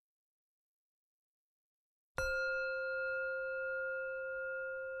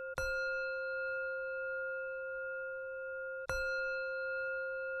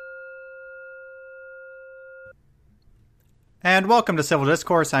And welcome to Civil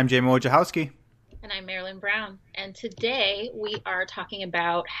Discourse. I'm Jamie Wojciechowski. And I'm Marilyn Brown. And today we are talking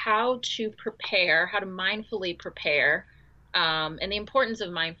about how to prepare, how to mindfully prepare, and the importance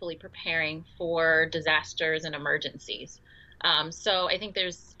of mindfully preparing for disasters and emergencies. So I think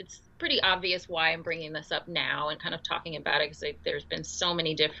it's pretty obvious why I'm bringing this up now and kind of talking about it because there's been so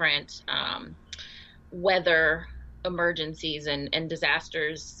many different weather emergencies and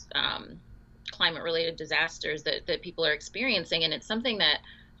disasters, climate related disasters that people are experiencing. And it's something that,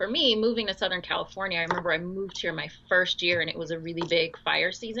 for me, moving to Southern California, I remember I moved here my first year and it was a really big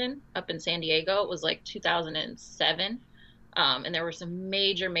fire season up in San Diego. It was like 2007. And there were some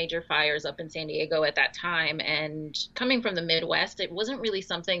major fires up in San Diego at that time. And coming from the Midwest, it wasn't really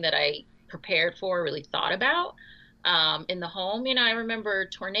something that I prepared for, really thought about in the home. I remember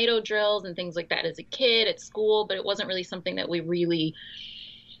tornado drills and things like that as a kid at school, but it wasn't really something that we really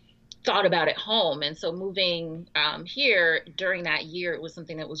thought about at home. And so moving here during that year, it was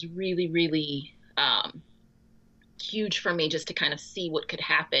something that was really huge for me just to kind of see what could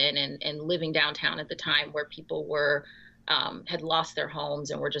happen. And living downtown at the time where people were had lost their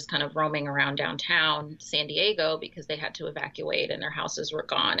homes and were just kind of roaming around downtown San Diego because they had to evacuate and their houses were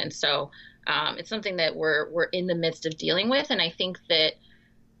gone. And so it's something that we're in the midst of dealing with. And I think that,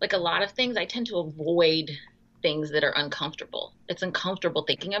 like a lot of things, I tend to avoid things that are uncomfortable. It's uncomfortable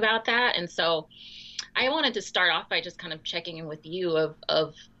thinking about that. And so I wanted to start off by just kind of checking in with you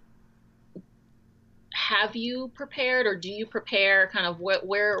of have you prepared, or do you prepare? Kind of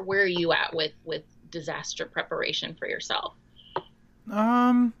where are you at with disaster preparation for yourself?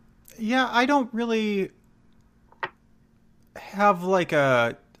 Yeah, I don't really have like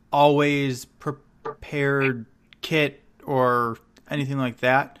a always prepared kit or anything like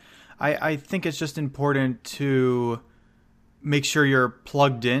that. I think it's just important to make sure you're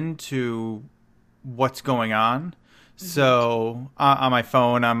plugged into what's going on. So on my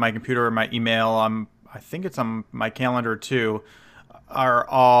phone, on my computer, my email, I think it's on my calendar too, are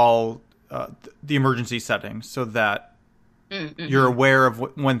all the emergency settings so that you're aware of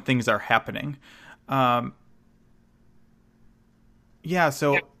when things are happening. So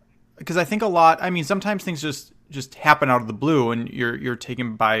because I think sometimes things just happen out of the blue and you're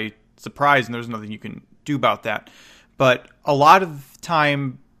taken by surprise and there's nothing you can do about that. But a lot of the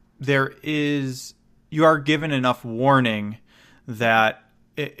time you are given enough warning that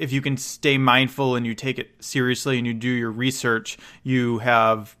if you can stay mindful and you take it seriously and you do your research, you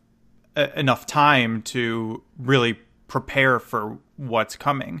have enough time to really prepare for what's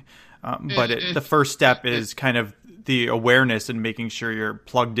coming. But the first step is kind of the awareness and making sure you're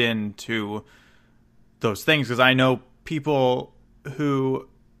plugged in to those things. Because I know people who,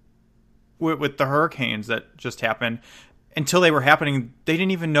 with the hurricanes that just happened, until they were happening, they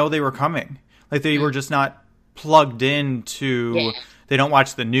didn't even know they were coming. Like they were just not plugged into, they don't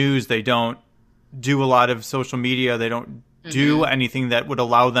watch the news. They don't do a lot of social media. They don't do anything that would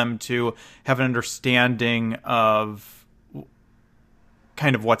allow them to have an understanding of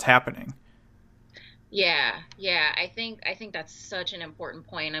kind of what's happening. Yeah. I think that's such an important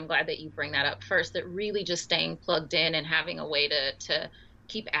point. I'm glad that you bring that up first, that really just staying plugged in and having a way to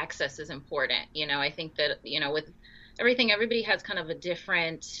keep access is important. I think that, with everything, everybody has kind of a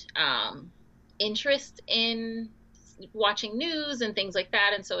different interest in watching news and things like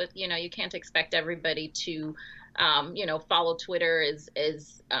that. And so, you can't expect everybody to, follow Twitter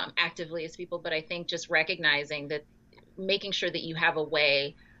as actively as people. But I think just recognizing that, making sure that you have a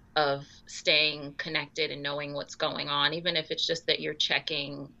way of staying connected and knowing what's going on, even if it's just that you're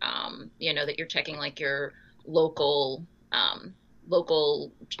checking, that you're checking like your local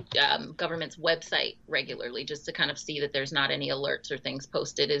government's website regularly, just to kind of see that there's not any alerts or things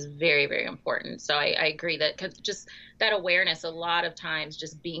posted, is very important. So I agree that, cause just that awareness, a lot of times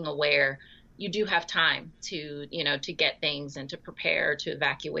just being aware, you do have time to, to get things and to prepare, to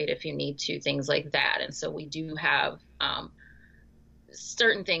evacuate if you need to, things like that. And so we do have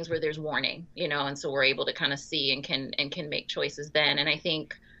certain things where there's warning, and so we're able to kind of see and can make choices then. And I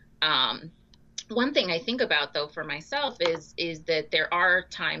think one thing I think about, though, for myself is that there are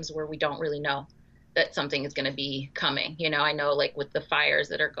times where we don't really know that something is going to be coming. I know, like with the fires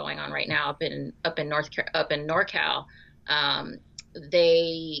that are going on right now up in NorCal,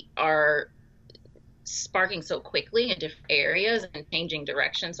 they are sparking so quickly in different areas and changing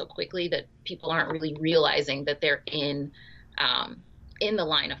direction so quickly that people aren't really realizing that they're in the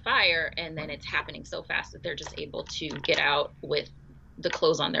line of fire, and then it's happening so fast that they're just able to get out with the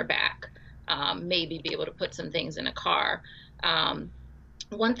clothes on their back, maybe be able to put some things in a car.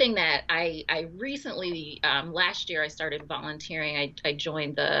 One thing that I recently, last year, I started volunteering. I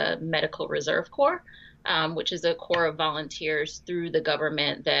joined the Medical Reserve Corps. which is a corps of volunteers through the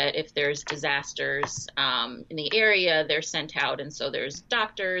government that if there's disasters in the area, they're sent out. And so there's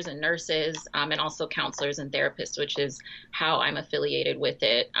doctors and nurses and also counselors and therapists, which is how I'm affiliated with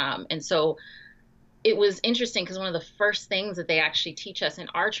it. And so it was interesting because one of the first things that they actually teach us in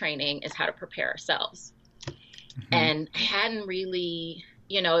our training is how to prepare ourselves. Mm-hmm. And I hadn't really,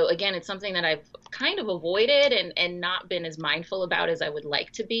 again, it's something that I've kind of avoided and not been as mindful about as I would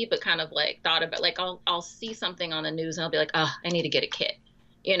like to be, but kind of like thought about, like, I'll see something on the news and I'll be like, oh, I need to get a kit,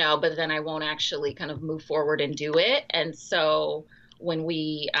 but then I won't actually kind of move forward and do it. And so when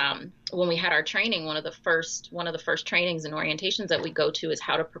we had our training, one of the first trainings and orientations that we go to is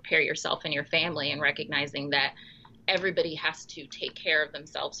how to prepare yourself and your family, and recognizing that everybody has to take care of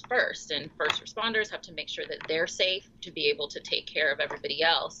themselves first, and first responders have to make sure that they're safe to be able to take care of everybody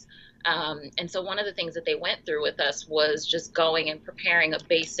else. And so one of the things that they went through with us was just going and preparing a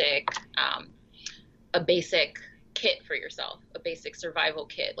basic kit for yourself, a basic survival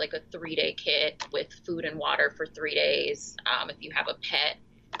kit, like a 3-day kit with food and water for 3 days. If you have a pet,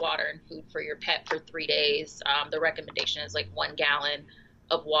 water and food for your pet for 3 days. The recommendation is like 1 gallon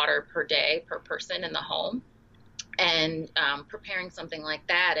of water per day per person in the home. And preparing something like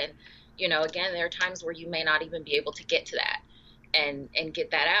that. And, again, there are times where you may not even be able to get to that and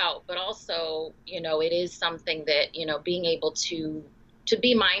get that out. But also, it is something that, being able to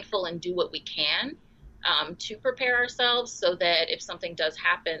be mindful and do what we can to prepare ourselves so that if something does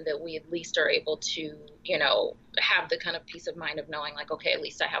happen, that we at least are able to, have the kind of peace of mind of knowing, like, okay, at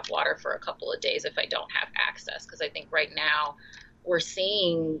least I have water for a couple of days if I don't have access. Because I think right now we're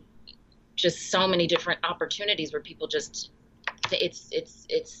seeing just so many different opportunities where people just,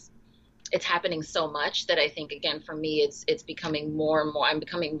 it's happening so much that I think, again, for me, it's becoming more and more, I'm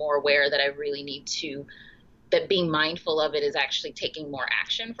becoming more aware that I really need to, that being mindful of it is actually taking more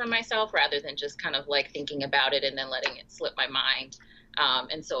action for myself rather than just kind of like thinking about it and then letting it slip my mind.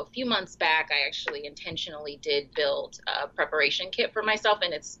 And so a few months back, I actually intentionally did build a preparation kit for myself,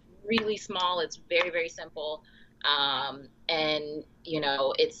 and it's really small. It's very, very simple. And,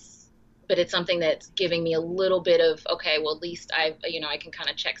 but it's something that's giving me a little bit of, okay, well, at least I can kind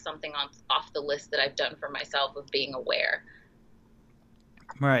of check something off the list that I've done for myself of being aware.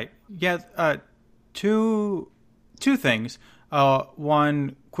 Right. Yeah. Two things.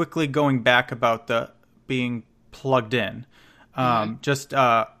 One, quickly going back about the being plugged in. Just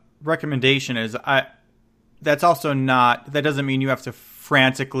recommendation is that's also not, that doesn't mean you have to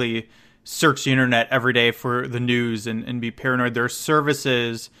frantically search the internet every day for the news and be paranoid. There are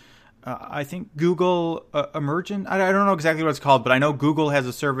services. I think Google Emergent, I don't know exactly what it's called, but I know Google has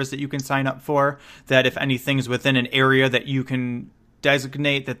a service that you can sign up for that if anything's within an area that you can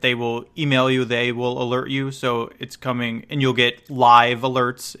designate, that they will email you, they will alert you. So it's coming, and you'll get live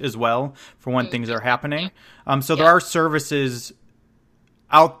alerts as well for when things are happening. So there are services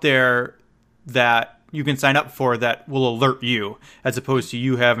out there that you can sign up for that will alert you, as opposed to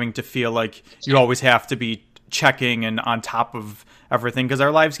you having to feel like you always have to be checking and on top of everything, because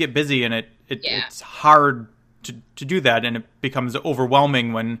our lives get busy and it's hard to do that, and it becomes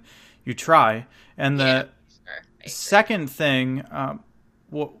overwhelming when you try. And the second thing,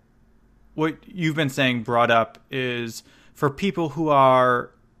 what you've been saying brought up is for people who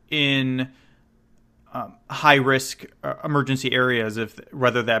are in high risk emergency areas,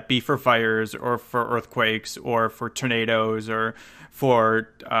 whether that be for fires or for earthquakes or for tornadoes or for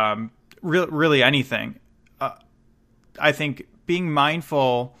really anything. I think being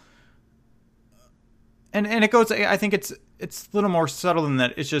mindful, and it goes, I think it's a little more subtle than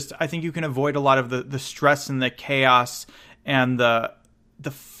that. It's just, I think you can avoid a lot of the stress and the chaos and the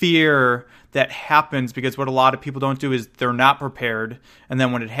fear that happens, because what a lot of people don't do is they're not prepared. And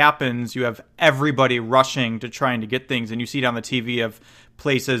then when it happens, you have everybody rushing to trying to get things. And you see it on the TV of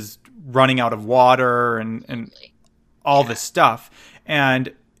places running out of water and all this stuff.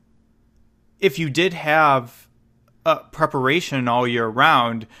 And if you did have preparation all year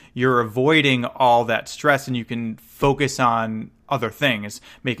round, you're avoiding all that stress, and you can focus on other things,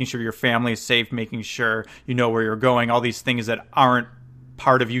 making sure your family is safe, making sure you know where you're going, all these things that aren't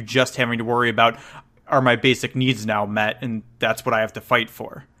part of you just having to worry about, are my basic needs now met, and that's what I have to fight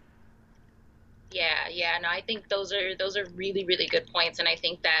for. No, I think those are really, really good points. And I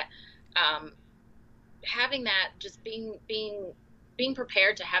think that having that, just being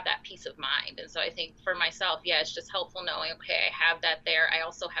prepared to have that peace of mind. And so I think for myself, it's just helpful knowing, okay, I have that there. I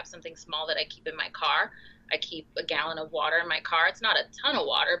also have something small that I keep in my car. I keep a gallon of water in my car. It's not a ton of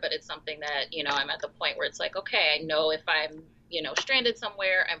water, but it's something that, I'm at the point where it's like, okay, I know if I'm, stranded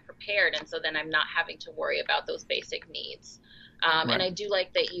somewhere, I'm prepared. And so then I'm not having to worry about those basic needs. And Right. I do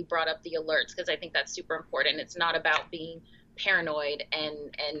like that you brought up the alerts because I think that's super important. It's not about being paranoid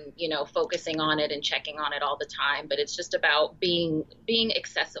and focusing on it and checking on it all the time, but it's just about being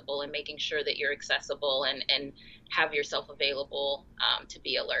accessible and making sure that you're accessible and have yourself available to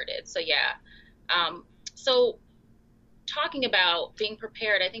be alerted. So yeah. So talking about being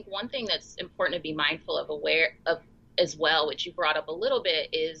prepared, I think one thing that's important to be mindful of, aware of as well, which you brought up a little bit,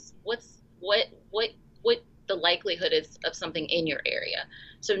 is what the likelihood is of something in your area.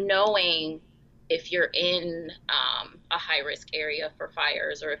 So knowing if you're in a high risk area for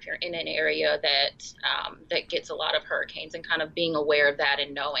fires, or if you're in an area that gets a lot of hurricanes, and kind of being aware of that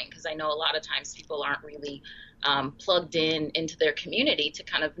and knowing, because I know a lot of times people aren't really plugged into their community to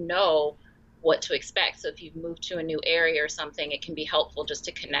kind of know what to expect. So if you've moved to a new area or something, it can be helpful just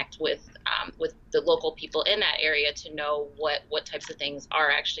to connect with the local people in that area to know what types of things are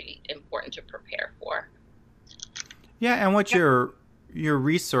actually important to prepare for. Yeah, and what your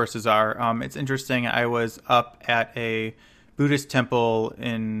resources are. It's interesting. I was up at a Buddhist temple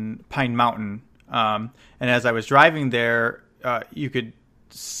in Pine Mountain, and as I was driving there, you could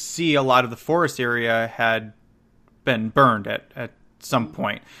see a lot of the forest area had been burned at some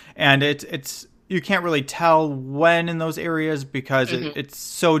point, and it's you can't really tell when in those areas because it's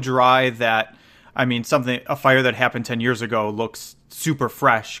so dry that, I mean, a fire that happened 10 years ago looks super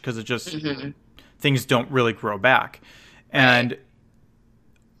fresh because it just things don't really grow back. And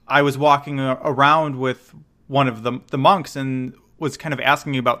I was walking around with one of the monks and was kind of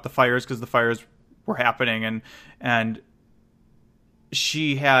asking about the fires because the fires were happening, and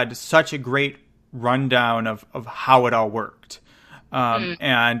she had such a great rundown of how it all worked.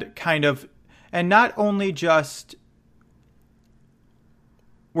 And kind of, and not only just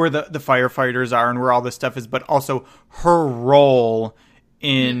where the firefighters are and where all this stuff is, but also her role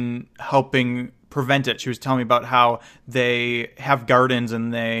in helping prevent it. She was telling me about how they have gardens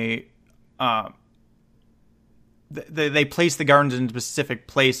and they place the gardens in specific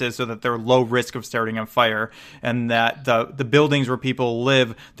places so that they're low risk of starting a fire, and that the buildings where people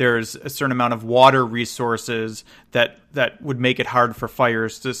live, there's a certain amount of water resources that would make it hard for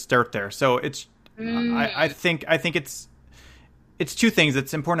fires to start there. So it's I think it's two things.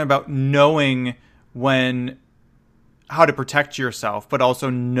 It's important about knowing how to protect yourself, but also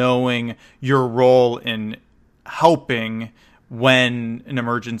knowing your role in helping when an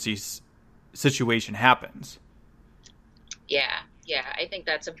emergency situation happens. Yeah, I think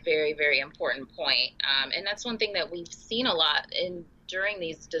that's a very, very important point. And that's one thing that we've seen a lot during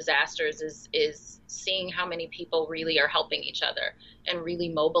these disasters is seeing how many people really are helping each other and really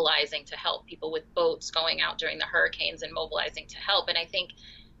mobilizing to help. People with boats going out during the hurricanes and mobilizing to help. And I think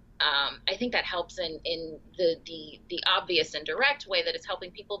that helps in the obvious and direct way that it's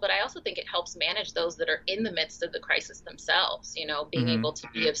helping people, but I also think it helps manage those that are in the midst of the crisis themselves. Being able to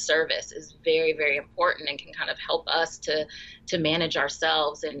be of service is very, very important and can kind of help us to manage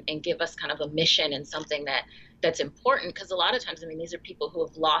ourselves and give us kind of a mission and something that's important, because a lot of times, I mean, these are people who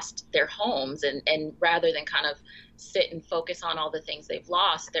have lost their homes, and rather than kind of sit and focus on all the things they've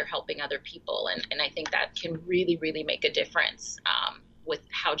lost, they're helping other people. And I think that can really, really make a difference with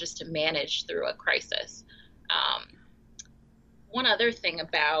how just to manage through a crisis. One other thing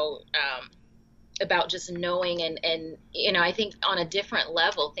about just knowing and I think on a different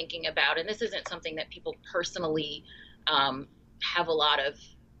level thinking about, and this isn't something that people personally have a lot of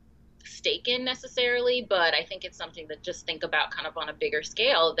stake in necessarily, but I think it's something that just think about kind of on a bigger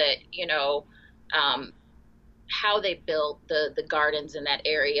scale, that how they built the gardens in that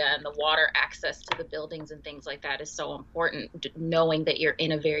area and the water access to the buildings and things like that is so important. Knowing that you're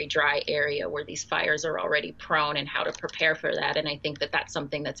in a very dry area where these fires are already prone, and how to prepare for that. And I think that that's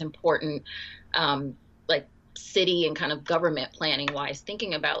something that's important, like city and kind of government planning wise,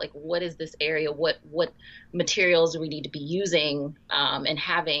 thinking about like, what is this area? What materials do we need to be using, and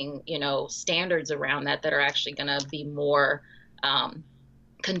having, standards around that are actually going to be more,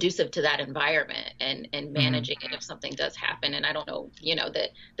 conducive to that environment and managing it if something does happen. And I don't know,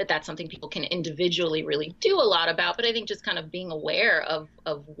 that's something people can individually really do a lot about, but I think just kind of being aware of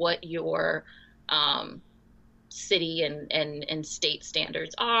what your city and state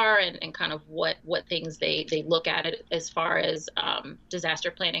standards are, and kind of what things they look at it as far as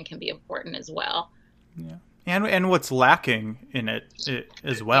disaster planning can be important as well. Yeah. And what's lacking in it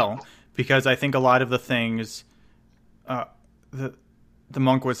as well, because I think a lot of the things the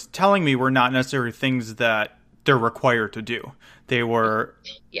monk was telling me were not necessarily things that they're required to do. They were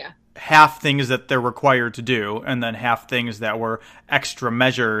half things that they're required to do, and then half things that were extra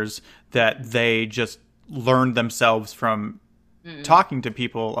measures that they just learned themselves from talking to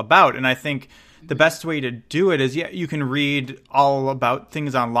people about. And I think the best way to do it is, yeah, you can read all about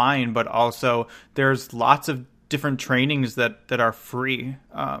things online, but also there's lots of different trainings that are free.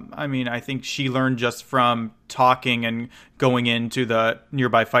 I mean, I think she learned just from talking and going into the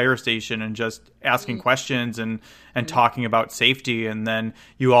nearby fire station and just asking questions and talking about safety. And then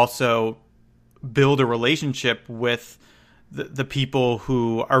you also build a relationship with the people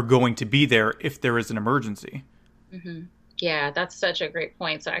who are going to be there if there is an emergency. Mm-hmm. Yeah, that's such a great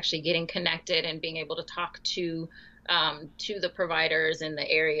point. So actually getting connected and being able to talk to the providers in the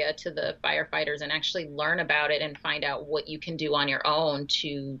area, to the firefighters, and actually learn about it and find out what you can do on your own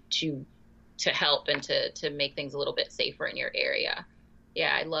to help and to make things a little bit safer in your area.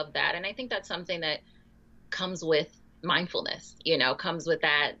 Yeah, I love that. And I think that's something that comes with mindfulness, comes with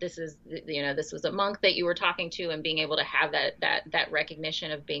that. This was a monk that you were talking to, and being able to have that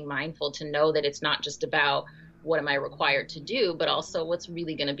recognition of being mindful, to know that it's not just about what am I required to do, but also what's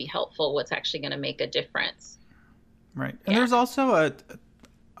really going to be helpful, what's actually going to make a difference. Right. And there's also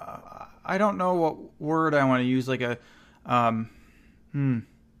I don't know what word I want to use, like a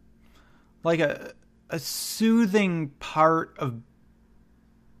soothing part of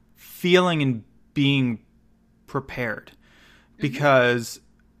feeling and being prepared, because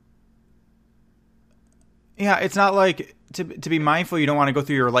it's not like to be mindful. You don't want to go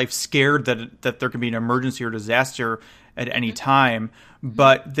through your life scared that there can be an emergency or disaster at any time,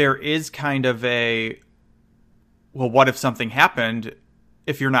 but there is kind of well, what if something happened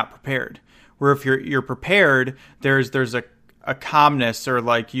if you're not prepared? Where if you're prepared, there's a calmness, or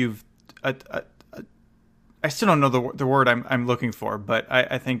like I still don't know the word I'm looking for, but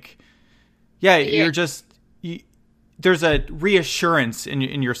I think you're just there's a reassurance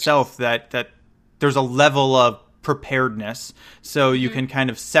in yourself that there's a level of preparedness, so you can kind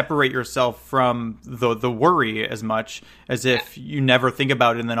of separate yourself from the worry as much as if you never think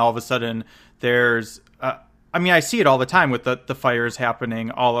about it, and then all of a sudden there's I mean, I see it all the time with the fires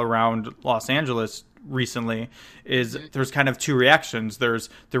happening all around Los Angeles recently. There's kind of two reactions. There's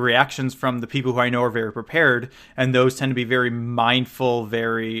the reactions from the people who I know are very prepared, and those tend to be very mindful,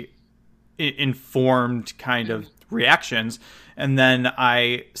 very informed kind of reactions. And then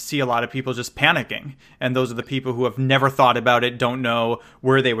I see a lot of people just panicking, and those are the people who have never thought about it, don't know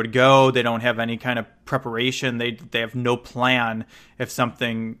where they would go, they don't have any kind of preparation, they have no plan if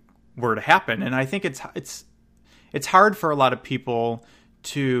something were to happen. And I think it's hard for a lot of people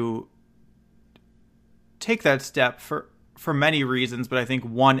to take that step for many reasons, but I think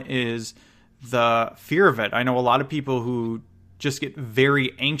one is the fear of it. I know a lot of people who just get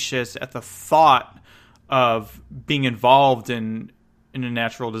very anxious at the thought of being involved in a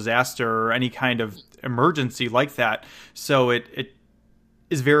natural disaster or any kind of emergency like that. So it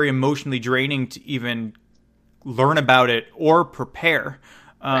is very emotionally draining to even learn about it or prepare.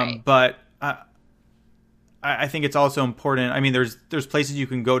 Right. But I think it's also important. I mean, there's places you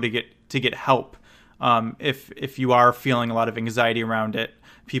can go to get help if you are feeling a lot of anxiety around it.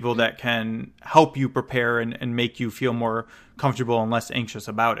 People that can help you prepare and make you feel more comfortable and less anxious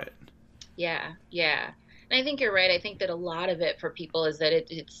about it. Yeah. And I think you're right. I think that a lot of it for people is that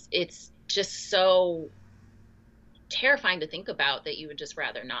it's just so terrifying to think about that you would just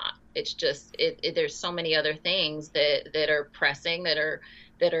rather not. It's just there's so many other things that are pressing, that are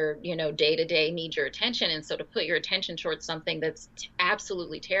day to day need your attention, and so to put your attention towards something that's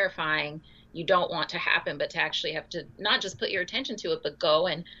absolutely terrifying, you don't want to happen, but to actually have to not just put your attention to it, but go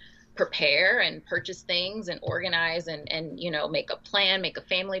and prepare and purchase things and organize and make a plan, make a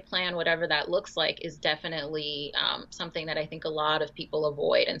family plan, whatever that looks like, is definitely something that I think a lot of people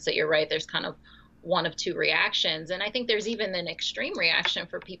avoid. And so you're right, there's kind of one of two reactions. And I think there's even an extreme reaction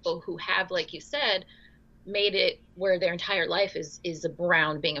for people who have, like you said, made it where their entire life is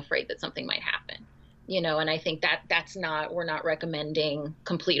around being afraid that something might happen. And I think we're not recommending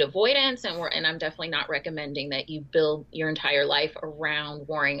complete avoidance, and I'm definitely not recommending that you build your entire life around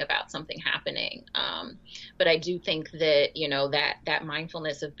worrying about something happening. But I do think that, that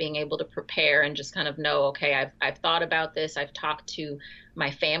mindfulness of being able to prepare and just kind of know, okay, I've thought about this, I've talked to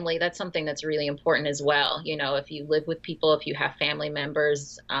my family. That's something that's really important as well. If you live with people, if you have family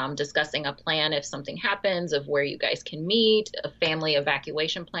members, discussing a plan if something happens, of where you guys can meet, a family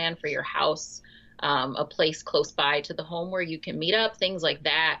evacuation plan for your house, a place close by to the home where you can meet up, things like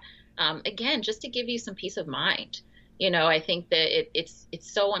that. Again, just to give you some peace of mind. I think that it's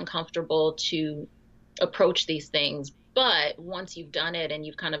so uncomfortable to approach these things, but once you've done it and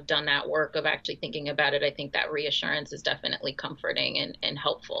you've kind of done that work of actually thinking about it, I think that reassurance is definitely comforting and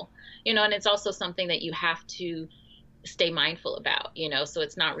helpful. And it's also something that you have to stay mindful about, so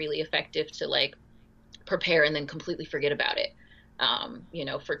it's not really effective to like prepare and then completely forget about it.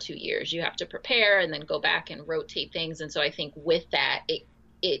 for 2 years. You have to prepare and then go back and rotate things. And so I think with that,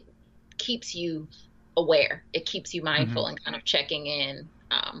 it keeps you aware. It keeps you Mm-hmm. mindful and kind of checking in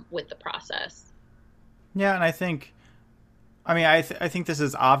with the process. Yeah, and I think this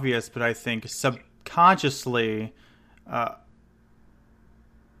is obvious, but I think subconsciously, uh,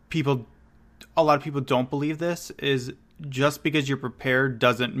 people, a lot of people don't believe this. Is just because you're prepared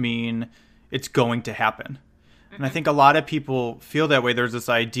doesn't mean it's going to happen. And I Hmm. think a lot of people feel that way. There's this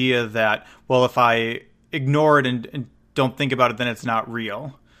idea that, well, if I ignore it and don't think about it, then it's not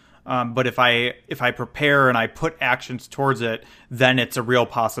real. But if I prepare and I put actions towards it, then it's a real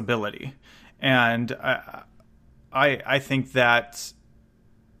possibility. And I think that,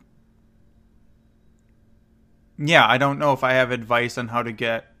 yeah, I don't know if I have advice on how to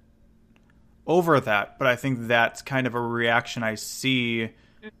get over that, but I think that's kind of a reaction I see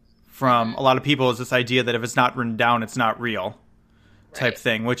from Hmm. a lot of people, is this idea that if it's not written down, it's not real type Right.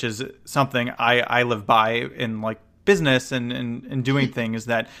 thing, which is something I live by in like business and doing things,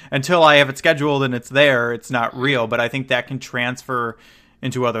 that until I have it scheduled and it's there, it's not real. But I think that can transfer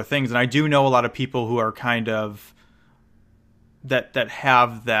into other things. And I do know a lot of people who are kind of that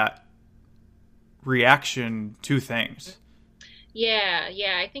have that reaction to things. Yeah,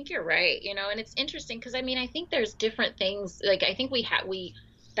 yeah, I think you're right. And it's interesting because I mean, I think there's different things. Like, I think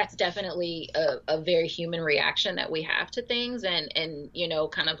that's definitely a very human reaction that we have to things, and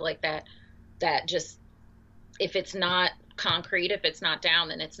kind of like that just, if it's not concrete, if it's not down,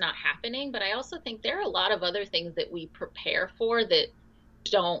 then it's not happening. But I also think there are a lot of other things that we prepare for that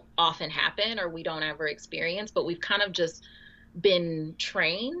don't often happen or we don't ever experience, but we've kind of just been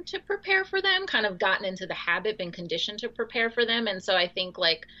trained to prepare for them, kind of gotten into the habit, been conditioned to prepare for them. And so I think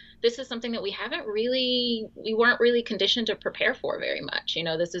like this is something that we weren't really conditioned to prepare for very much.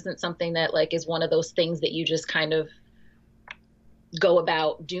 This isn't something that like is one of those things that you just kind of go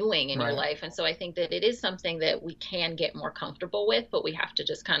about doing in your Right. life. And so I think that it is something that we can get more comfortable with, but we have to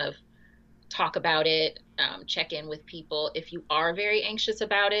just kind of talk about it, check in with people. If you are very anxious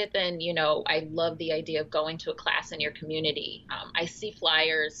about it, then, I love the idea of going to a class in your community. I see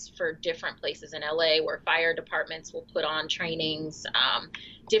flyers for different places in LA where fire departments will put on trainings,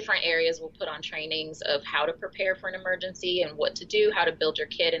 different areas will put on trainings of how to prepare for an emergency and what to do, how to build your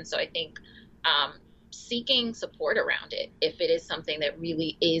kit. And so I think seeking support around it, if it is something that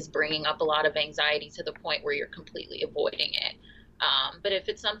really is bringing up a lot of anxiety to the point where you're completely avoiding it. But if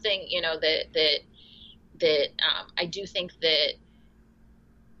it's something, that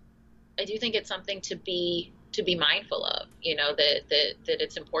I do think it's something to be mindful of, that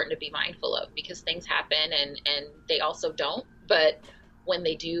it's important to be mindful of, because things happen and they also don't. But when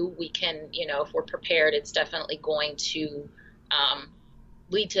they do, we can, if we're prepared, it's definitely going to um,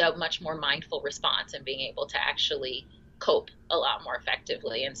 lead to a much more mindful response and being able to actually cope a lot more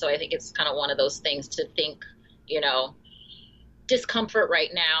effectively. And so I think it's kind of one of those things to think, you know, discomfort right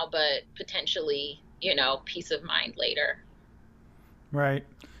now, but potentially, peace of mind later. Right.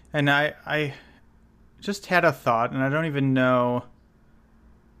 And I just had a thought, and I don't even know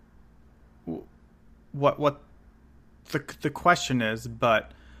what the question is,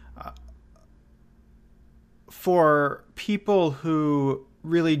 but for people who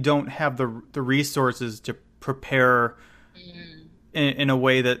really don't have the resources to prepare Mm, in a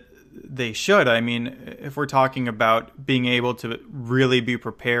way that they should. I mean, if we're talking about being able to really be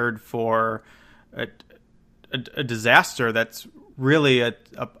prepared for a, a disaster, that's really a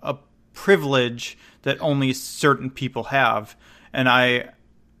privilege that only certain people have. And I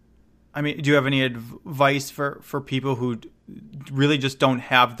mean, do you have any advice for people who really just don't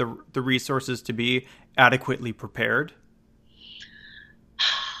have the resources to be adequately prepared?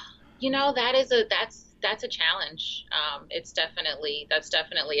 that's a challenge. That's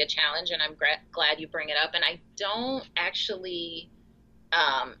definitely a challenge, and I'm glad you bring it up. And I don't actually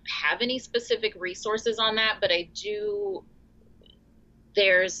have any specific resources on that, but I do.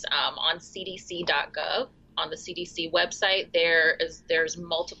 There's on CDC.gov, on the CDC website, there's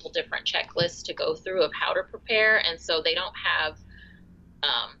multiple different checklists to go through of how to prepare, and so they don't have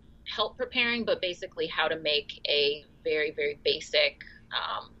help preparing, but basically how to make a very, very basic,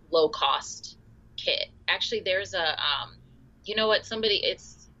 low cost kit. Actually, there's you know what, somebody,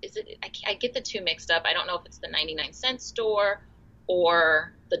 is it, I get the two mixed up. I don't know if it's the 99-cent store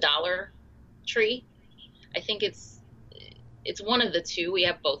or the Dollar Tree. I think it's one of the two. We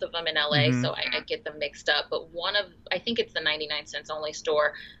have both of them in LA, Mm-hmm. so I get them mixed up. But I think it's the 99 cents only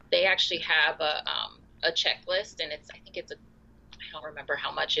store. They actually have a checklist, and I think I don't remember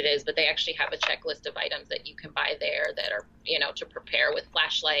how much it is, but they actually have a checklist of items that you can buy there that are, to prepare, with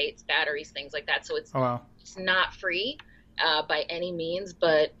flashlights, batteries, things like that. So Oh wow. it's not free. by any means,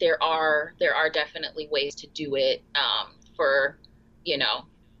 but there are definitely ways to do it for, you know,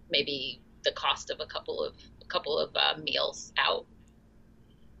 maybe the cost of a couple of meals out,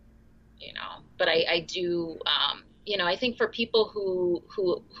 you know. But I do, you know, I think for people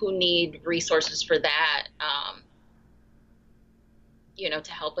who need resources for that, you know,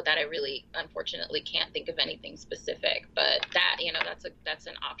 to help with that, I really unfortunately can't think of anything specific, but that, you know, that's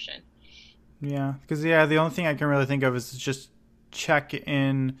an option. Yeah, because the only thing I can really think of is just check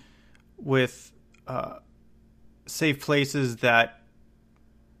in with safe places that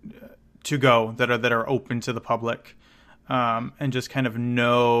to go that are open to the public, and just kind of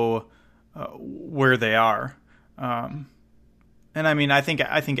know where they are. And I mean, I think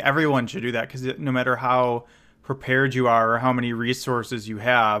everyone should do that, because no matter how prepared you are or how many resources you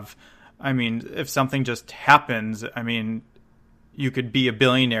have, I mean, if something just happens, I mean, you could be a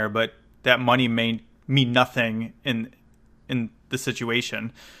billionaire, but that money may mean nothing in the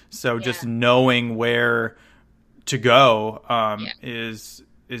situation. So just Yeah. knowing where to go Yeah. is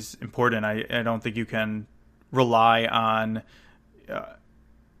important. I don't think you can rely on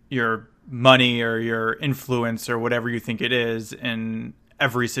your money or your influence or whatever you think it is in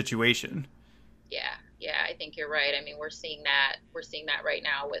every situation. Yeah, yeah, I think you're right. I mean, we're seeing that right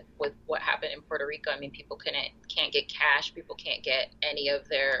now with what happened in Puerto Rico. I mean, people can't get cash, people can't get any of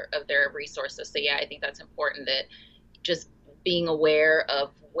their resources. So yeah, I think that's important, that just being aware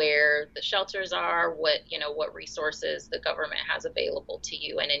of where the shelters are, what resources the government has available to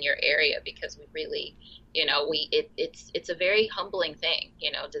you and in your area, because we really, it's a very humbling thing,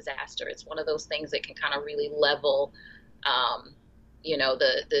 disaster. It's one of those things that can kind of really level, um,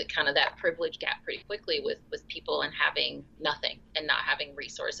 the kind of that privilege gap pretty quickly with people and having nothing and not having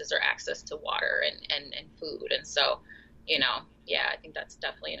resources or access to water and food. And so, yeah, I think that's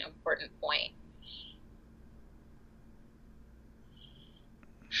definitely an important point.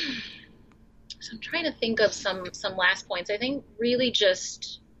 So I'm trying to think of some last points. I think really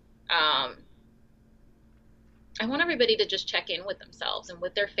just um, I want everybody to just check in with themselves and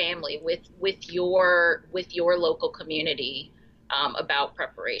with their family, with your local community, about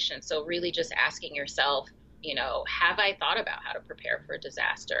preparation. So really just asking yourself, have I thought about how to prepare for a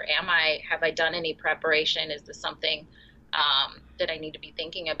disaster? Have I done any preparation? Is this something that I need to be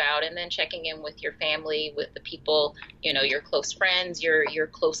thinking about? And then checking in with your family, with the people, your close friends, your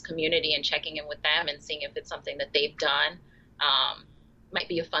close community, and checking in with them and seeing if it's something that they've done. Might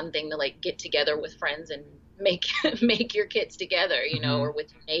be a fun thing to like get together with friends and make make your kits together, Mm-hmm. or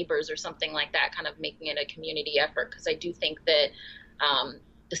with your neighbors or something like that, kind of making it a community effort. Because I do think that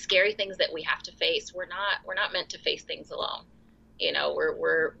the scary things that we have to face, we're not meant to face things alone.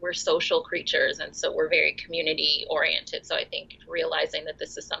 We're social creatures, and so we're very community oriented. So I think realizing that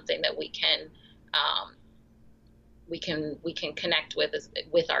this is something that um, we can connect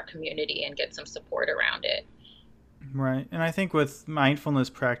with our community and get some support around it. Right. And I think with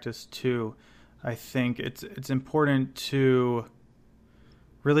mindfulness practice too, I think it's important to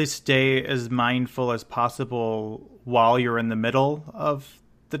really stay as mindful as possible while you're in the middle of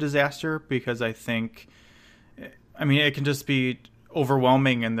the disaster, because I mean, it can just be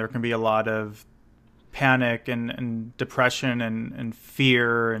overwhelming, and there can be a lot of panic and depression and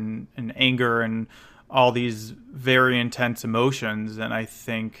fear and anger and all these very intense emotions. And I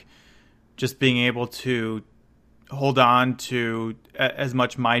think just being able to hold on to as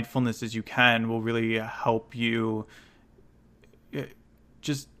much mindfulness as you can will really help you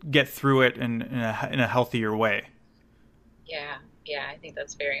just get through it in a healthier way. Yeah, yeah, I think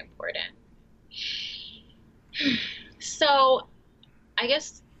that's very important. So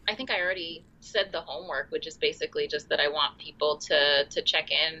I think I already said the homework, which is basically just that I want people to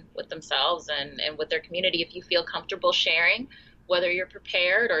check in with themselves and with their community. If you feel comfortable sharing, whether you're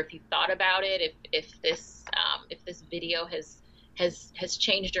prepared or if you thought about it, if this video has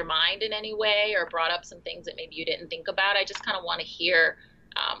changed your mind in any way or brought up some things that maybe you didn't think about, I just kind of want to hear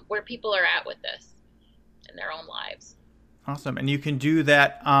where people are at with this in their own lives. Awesome. And you can do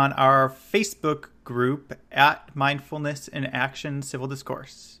that on our Facebook group at Mindfulness in Action Civil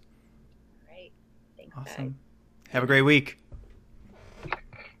Discourse. All right. Thanks, guys. Awesome. Have a great week.